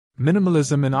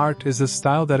Minimalism in art is a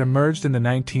style that emerged in the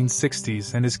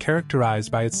 1960s and is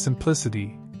characterized by its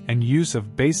simplicity and use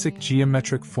of basic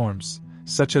geometric forms,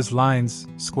 such as lines,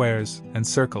 squares, and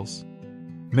circles.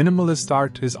 Minimalist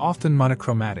art is often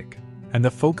monochromatic, and the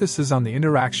focus is on the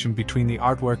interaction between the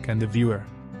artwork and the viewer.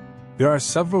 There are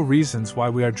several reasons why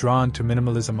we are drawn to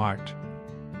minimalism art.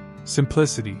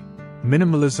 Simplicity.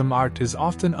 Minimalism art is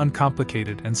often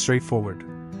uncomplicated and straightforward,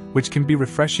 which can be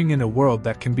refreshing in a world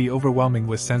that can be overwhelming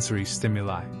with sensory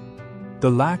stimuli. The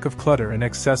lack of clutter and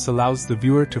excess allows the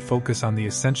viewer to focus on the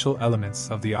essential elements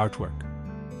of the artwork.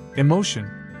 Emotion.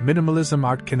 Minimalism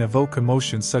art can evoke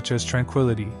emotions such as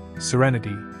tranquility,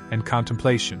 serenity, and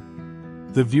contemplation.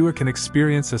 The viewer can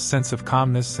experience a sense of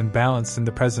calmness and balance in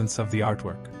the presence of the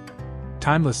artwork.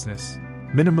 Timelessness.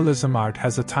 Minimalism art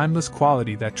has a timeless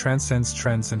quality that transcends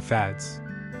trends and fads.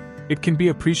 It can be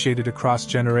appreciated across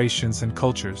generations and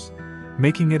cultures,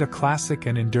 making it a classic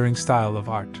and enduring style of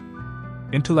art.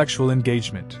 Intellectual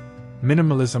engagement.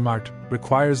 Minimalism art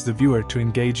requires the viewer to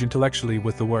engage intellectually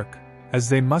with the work, as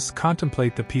they must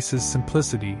contemplate the piece's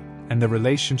simplicity and the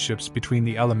relationships between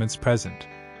the elements present.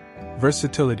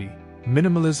 Versatility.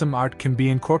 Minimalism art can be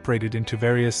incorporated into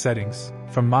various settings,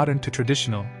 from modern to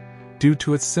traditional, due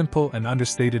to its simple and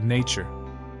understated nature.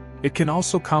 It can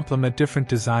also complement different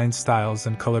design styles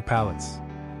and color palettes,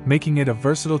 making it a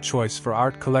versatile choice for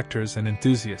art collectors and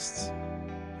enthusiasts.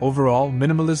 Overall,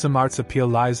 minimalism art's appeal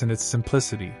lies in its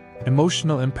simplicity,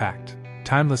 emotional impact,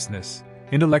 timelessness,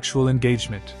 intellectual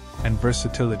engagement, and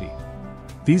versatility.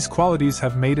 These qualities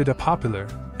have made it a popular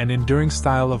and enduring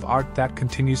style of art that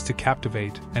continues to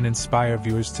captivate and inspire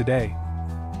viewers today.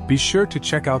 Be sure to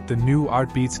check out the new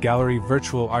Art Beats Gallery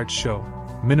virtual art show,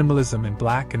 Minimalism in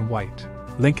Black and White,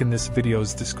 link in this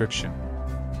video's description.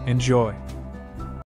 Enjoy!